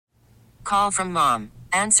call from mom.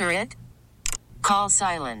 Answer it. Call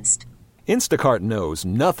silenced. Instacart knows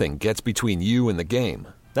nothing gets between you and the game.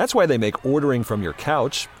 That's why they make ordering from your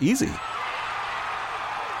couch easy.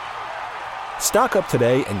 Stock up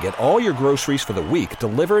today and get all your groceries for the week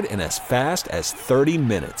delivered in as fast as 30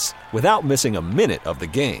 minutes without missing a minute of the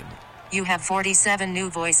game. You have 47 new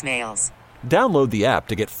voicemails. Download the app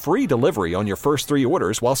to get free delivery on your first 3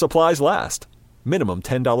 orders while supplies last. Minimum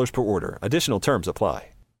 $10 per order. Additional terms apply.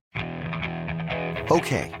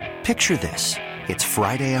 Okay, picture this. It's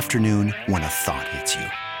Friday afternoon when a thought hits you.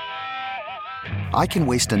 I can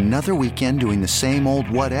waste another weekend doing the same old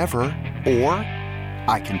whatever, or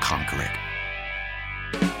I can conquer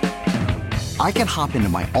it. I can hop into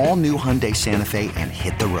my all-new Hyundai Santa Fe and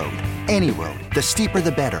hit the road. Any road. The steeper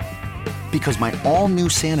the better. Because my all-new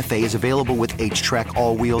Santa Fe is available with H-Track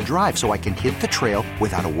all-wheel drive, so I can hit the trail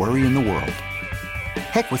without a worry in the world.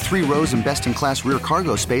 Heck, with 3 rows and best-in-class rear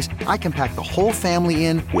cargo space, I can pack the whole family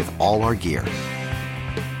in with all our gear.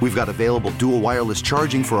 We've got available dual wireless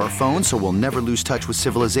charging for our phones, so we'll never lose touch with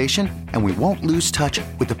civilization, and we won't lose touch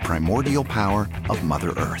with the primordial power of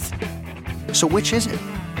Mother Earth. So which is it?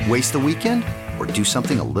 Waste the weekend or do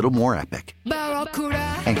something a little more epic?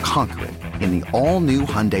 And conquer it in the all-new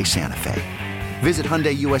Hyundai Santa Fe. Visit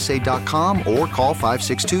HyundaiUSA.com or call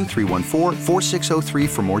 562-314-4603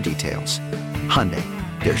 for more details. Hyundai,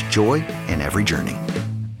 there's joy in every journey.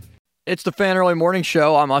 It's the Fan Early Morning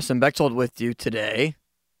Show. I'm Austin Bechtold with you today.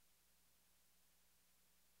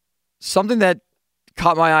 Something that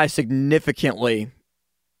caught my eye significantly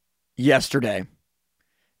yesterday.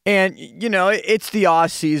 And, you know, it's the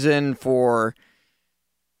off season for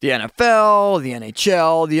the NFL, the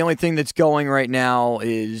NHL. The only thing that's going right now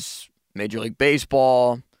is Major League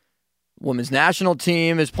Baseball. Women's national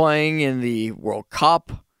team is playing in the World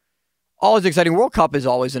Cup. Always exciting. World Cup is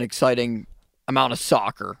always an exciting amount of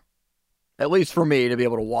soccer, at least for me, to be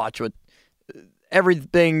able to watch with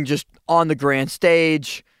everything just on the grand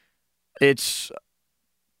stage. It's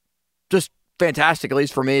just fantastic, at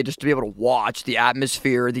least for me, just to be able to watch the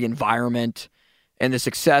atmosphere, the environment, and the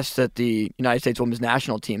success that the United States women's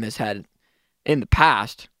national team has had in the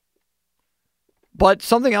past. But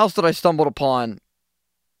something else that I stumbled upon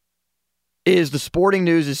is the Sporting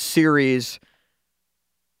News' series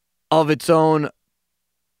of its own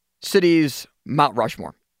city's Mount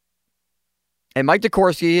Rushmore. And Mike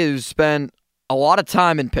DeCourcy, who's spent a lot of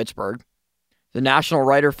time in Pittsburgh, the national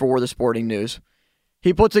writer for the Sporting News,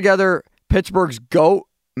 he put together Pittsburgh's GOAT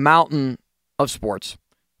Mountain of sports.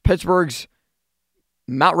 Pittsburgh's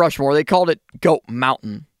Mount Rushmore. They called it GOAT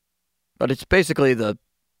Mountain, but it's basically the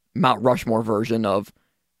Mount Rushmore version of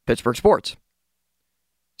Pittsburgh sports.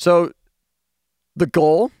 So the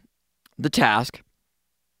goal, the task,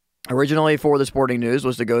 originally for the Sporting News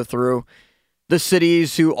was to go through the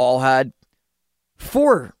cities who all had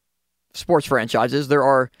 4 sports franchises. There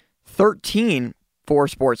are 13 for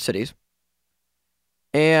sports cities.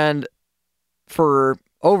 And for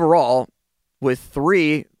overall, with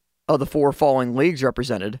 3 of the 4 following leagues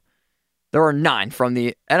represented, there are 9 from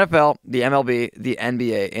the NFL, the MLB, the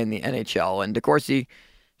NBA, and the NHL. And DeCourcy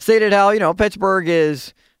stated how, Pittsburgh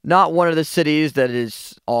is not one of the cities that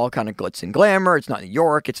is all kind of glitz and glamour. It's not New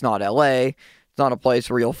York. It's not LA. It's not a place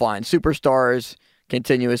where you'll find superstars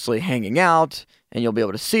continuously hanging out and you'll be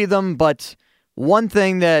able to see them. But one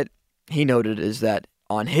thing that he noted is that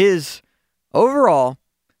on his overall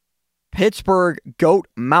Pittsburgh GOAT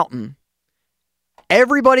Mountain,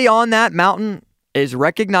 everybody on that mountain is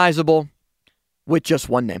recognizable with just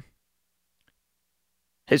one name.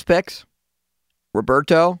 His picks: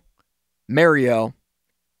 Roberto, Mario,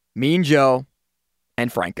 Mean Joe,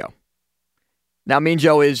 and Franco. Now, Mean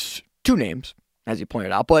Joe is 2 names, as you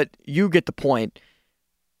pointed out, but you get the point.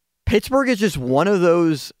 Pittsburgh is just one of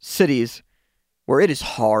those cities where it is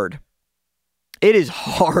hard. It is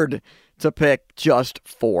hard to pick just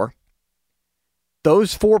 4.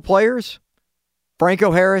 Those 4 players: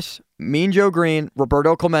 Franco Harris, Mean Joe Greene,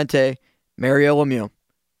 Roberto Clemente, Mario Lemieux,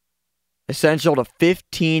 essential to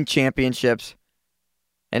 15 championships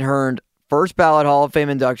and earned first ballot Hall of Fame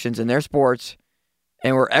inductions in their sports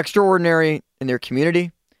and were extraordinary in their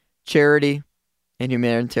community, charity, and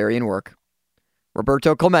humanitarian work.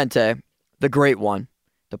 Roberto Clemente, the great one,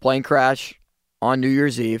 the plane crash on New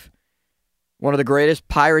Year's Eve, one of the greatest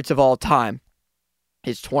Pirates of all time.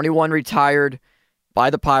 His 21 retired by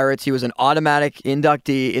the Pirates. He was an automatic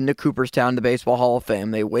inductee into Cooperstown, the Baseball Hall of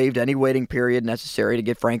Fame. They waived any waiting period necessary to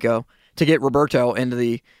get Roberto into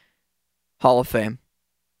the Hall of Fame.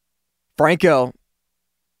 Franco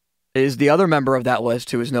is the other member of that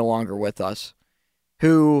list who is no longer with us,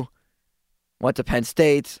 who went to Penn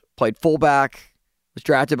State, played fullback, was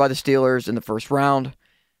drafted by the Steelers in the first round,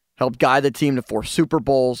 helped guide the team to 4 Super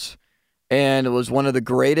Bowls, and was one of the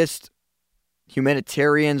greatest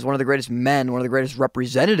humanitarians, one of the greatest men, one of the greatest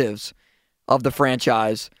representatives of the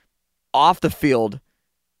franchise off the field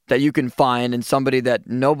that you can find, and somebody that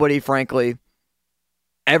nobody, frankly,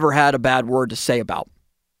 ever had a bad word to say about.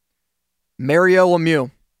 Mario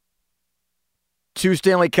Lemieux. 2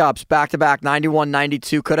 Stanley Cups, back-to-back, 91,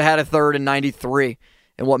 92. Could have had a third in 93.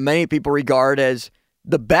 And what many people regard as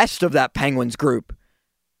the best of that Penguins group,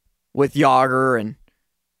 with Yager, and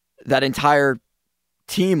that entire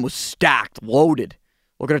team was stacked, loaded.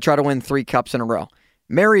 We're going to try to win 3 cups in a row.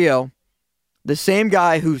 Mario, the same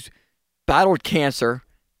guy who's battled cancer,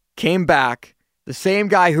 came back. The same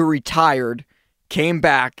guy who retired came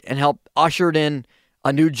back and helped ushered in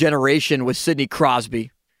a new generation with Sidney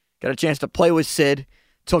Crosby. Got a chance to play with Sid,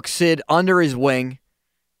 took Sid under his wing,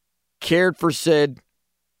 cared for Sid,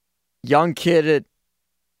 young kid at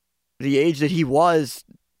the age that he was,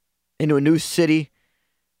 into a new city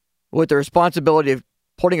with the responsibility of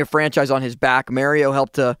putting a franchise on his back. Mario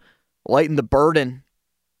helped to lighten the burden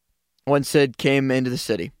when Sid came into the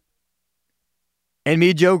city. And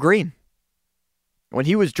me, Joe Greene. When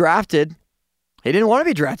he was drafted, he didn't want to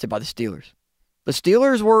be drafted by the Steelers. The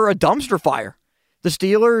Steelers were a dumpster fire. The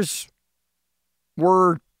Steelers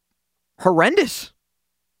were horrendous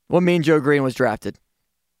when me and Joe Greene was drafted.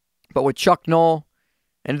 But with Chuck Noll,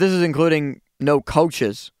 and this is including no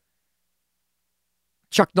coaches,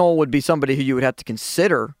 Chuck Noll would be somebody who you would have to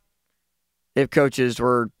consider if coaches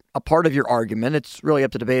were a part of your argument. It's really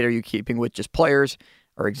up to debate. Are you keeping with just players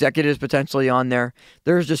or executives potentially on there?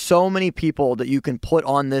 There's just so many people that you can put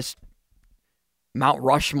on this Mount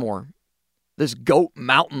Rushmore, this GOAT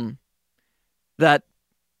mountain, that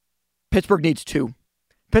Pittsburgh needs 2.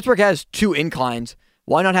 Pittsburgh has 2 inclines.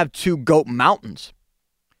 Why not have 2 GOAT mountains?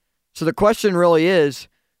 So the question really is,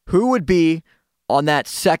 who would be on that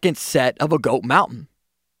second set of a GOAT mountain?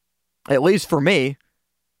 At least for me,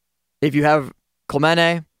 if you have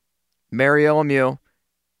Clemente, Mario Lemieux,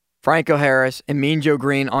 Franco Harris, and Mean Joe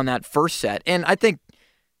Greene on that first set. And I think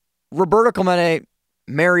Roberto Clemente,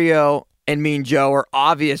 Mario, and Mean Joe are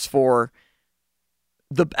obvious as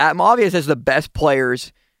the best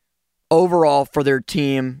players overall for their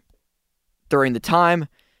team during the time,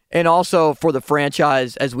 and also for the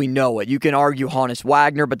franchise as we know it. You can argue Honus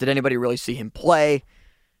Wagner, but did anybody really see him play?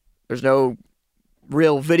 There's no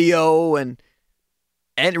real video and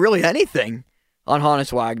really anything on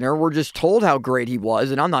Honus Wagner. We're just told how great he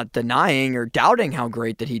was, and I'm not denying or doubting how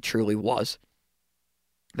great that he truly was.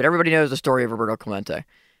 But everybody knows the story of Roberto Clemente.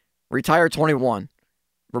 Retired 21.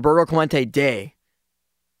 Roberto Clemente Day,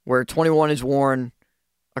 where 21 is worn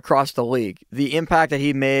across the league. The impact that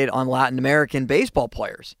he made on Latin American baseball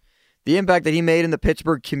players. The impact that he made in the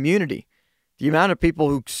Pittsburgh community. The amount of people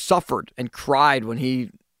who suffered and cried when he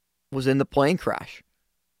was in the plane crash.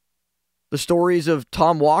 The stories of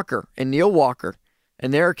Tom Walker and Neil Walker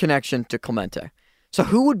and their connection to Clemente. So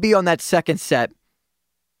who would be on that second set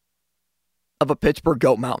of a Pittsburgh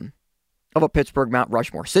GOAT mountain? Of a Pittsburgh Mount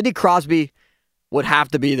Rushmore? Sidney Crosby would have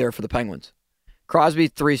to be there for the Penguins. Crosby,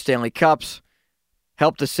 3 Stanley Cups.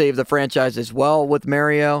 Helped to save the franchise as well with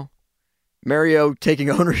Mario. Mario taking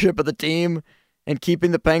ownership of the team and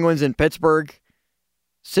keeping the Penguins in Pittsburgh.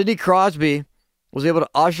 Sidney Crosby was able to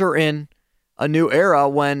usher in a new era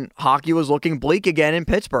when hockey was looking bleak again in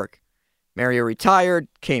Pittsburgh. Mario retired,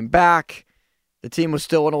 came back. The team was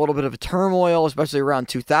still in a little bit of a turmoil, especially around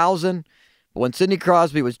 2000. But when Sidney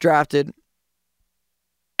Crosby was drafted,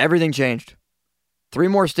 everything changed. 3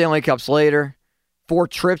 more Stanley Cups later, 4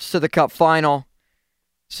 trips to the Cup final.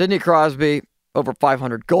 Sidney Crosby, over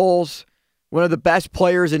 500 goals, one of the best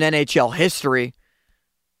players in NHL history.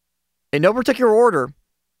 In no particular order,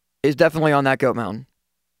 is definitely on that GOAT mountain.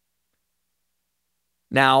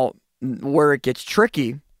 Now, where it gets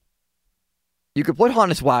tricky, you could put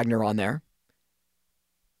Honus Wagner on there.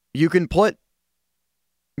 You can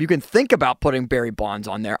think about putting Barry Bonds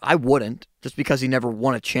on there. I wouldn't, just because he never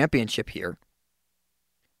won a championship here.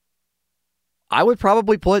 I would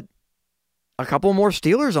probably put a couple more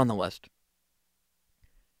Steelers on the list.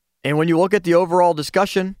 And when you look at the overall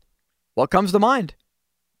discussion, what comes to mind?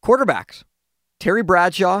 Quarterbacks. Terry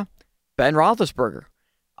Bradshaw, Ben Roethlisberger.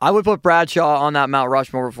 I would put Bradshaw on that Mount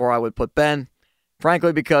Rushmore before I would put Ben,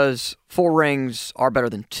 frankly, because 4 rings are better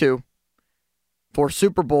than 2. 4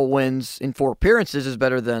 Super Bowl wins in 4 appearances is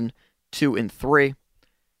better than 2 in 3.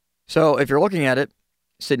 So if you're looking at it,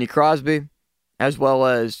 Sidney Crosby, as well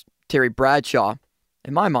as Terry Bradshaw,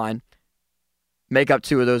 in my mind, make up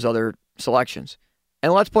 2 of those other selections.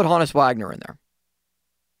 And let's put Honus Wagner in there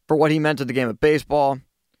for what he meant to the game of baseball,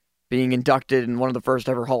 being inducted in one of the first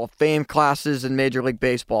ever Hall of Fame classes in Major League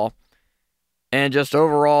Baseball, and just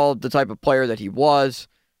overall the type of player that he was.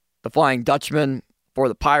 The Flying Dutchman for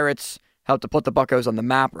the Pirates helped to put the Buccos on the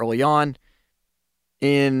map early on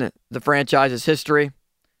in the franchise's history.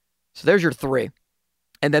 So there's your 3.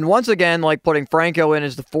 And then once again, like putting Franco in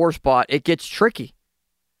as the 4 spot, it gets tricky.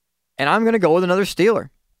 And I'm going to go with another Steeler.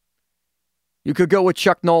 You could go with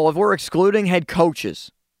Chuck Noll. If we're excluding head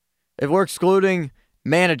coaches, if we're excluding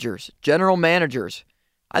managers, general managers,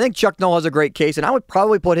 I think Chuck Noll has a great case, and I would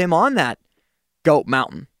probably put him on that GOAT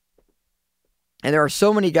mountain. And there are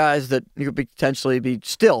so many guys that you could potentially be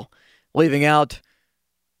still leaving out.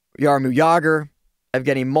 Jaromir Jagr,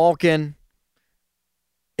 Evgeny Malkin.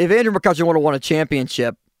 If Andrew McCutchen would have won a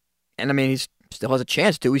championship, and I mean, he still has a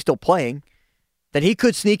chance to, he's still playing, then he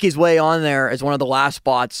could sneak his way on there as one of the last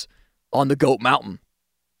spots on the GOAT mountain.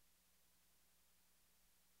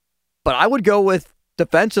 But I would go with,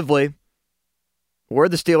 defensively, where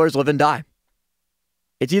the Steelers live and die.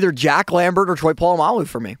 It's either Jack Lambert or Troy Polamalu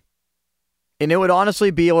for me. And it would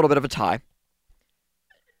honestly be a little bit of a tie.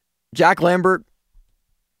 Jack Lambert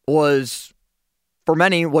was, for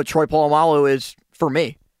many, what Troy Polamalu is for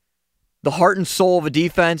me. The heart and soul of a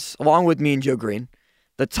defense, along with me and Joe Greene.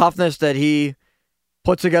 The toughness that he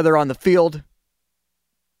put together on the field.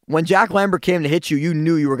 When Jack Lambert came to hit you, you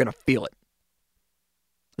knew you were going to feel it.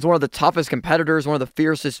 He's one of the toughest competitors, one of the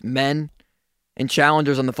fiercest men and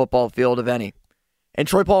challengers on the football field of any. And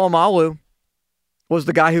Troy Polamalu was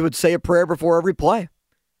the guy who would say a prayer before every play.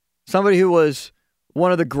 Somebody who was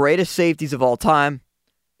one of the greatest safeties of all time,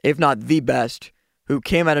 if not the best, who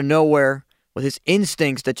came out of nowhere with his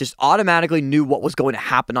instincts that just automatically knew what was going to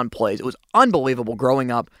happen on plays. It was unbelievable growing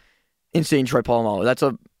up and seeing Troy Polamalu. That's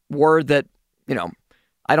a word that,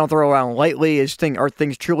 I don't throw around lightly. Are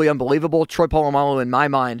things truly unbelievable? Troy Polamalu, in my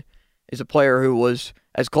mind, is a player who was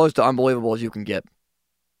as close to unbelievable as you can get.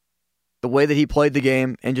 The way that he played the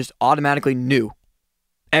game and just automatically knew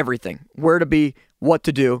everything, where to be, what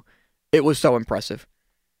to do. It was so impressive.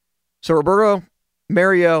 So Roberto,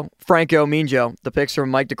 Mario, Franco, Mean Joe, the picks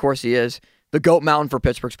from Mike DeCourcy is the GOAT mountain for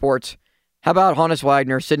Pittsburgh sports. How about Honus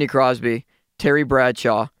Wagner, Sidney Crosby, Terry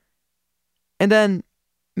Bradshaw? And then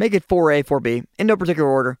make it 4A, 4B, in no particular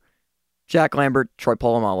order, Jack Lambert, Troy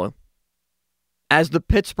Polamalu. As the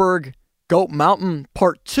Pittsburgh GOAT mountain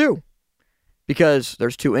part 2, because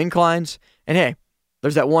there's 2 inclines, and hey,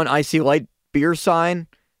 there's that one Icy Light beer sign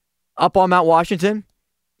up on Mount Washington.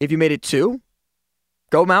 If you made it 2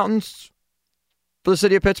 GOAT mountains for the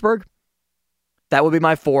city of Pittsburgh, that would be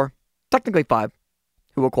my 4, technically 5,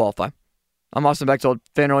 who will qualify. I'm Austin Bechtold,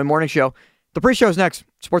 Fan Early Morning Show. The pre-show is next.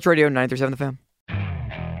 Sports Radio 937 The Fan.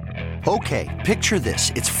 Okay, picture this.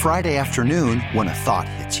 It's Friday afternoon when a thought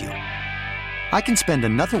hits you. I can spend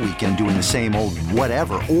another weekend doing the same old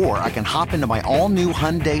whatever, or I can hop into my all-new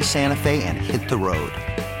Hyundai Santa Fe and hit the road.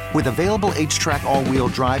 With available H-Track all-wheel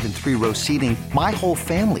drive and 3-row seating, my whole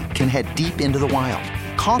family can head deep into the wild.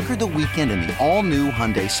 Conquer the weekend in the all-new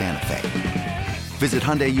Hyundai Santa Fe. Visit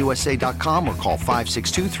HyundaiUSA.com or call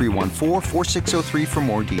 562-314-4603 for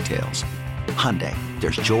more details. Hyundai,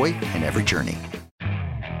 there's joy in every journey.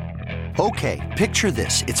 Okay, picture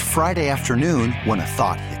this. It's Friday afternoon when a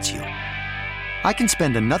thought hits you. I can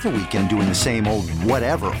spend another weekend doing the same old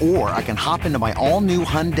whatever, or I can hop into my all-new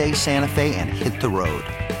Hyundai Santa Fe and hit the road.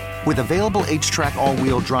 With available H-Track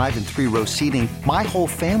all-wheel drive and 3-row seating, my whole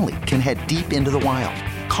family can head deep into the wild.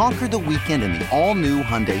 Conquer the weekend in the all-new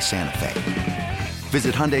Hyundai Santa Fe.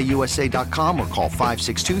 Visit HyundaiUSA.com or call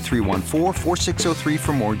 562-314-4603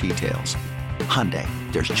 for more details. Hyundai,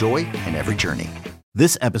 there's joy in every journey.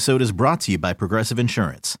 This episode is brought to you by Progressive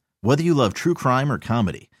Insurance. Whether you love true crime or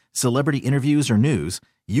comedy, celebrity interviews or news,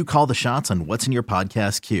 you call the shots on what's in your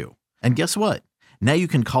podcast queue. And guess what? Now you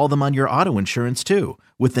can call them on your auto insurance too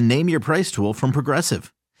with the Name Your Price tool from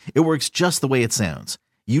Progressive. It works just the way it sounds.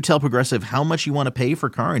 You tell Progressive how much you want to pay for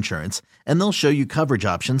car insurance, and they'll show you coverage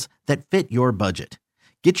options that fit your budget.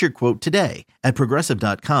 Get your quote today at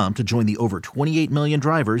Progressive.com to join the over 28 million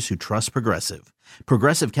drivers who trust Progressive.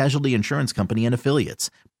 Progressive Casualty Insurance Company and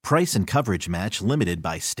Affiliates. Price and coverage match limited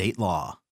by state law.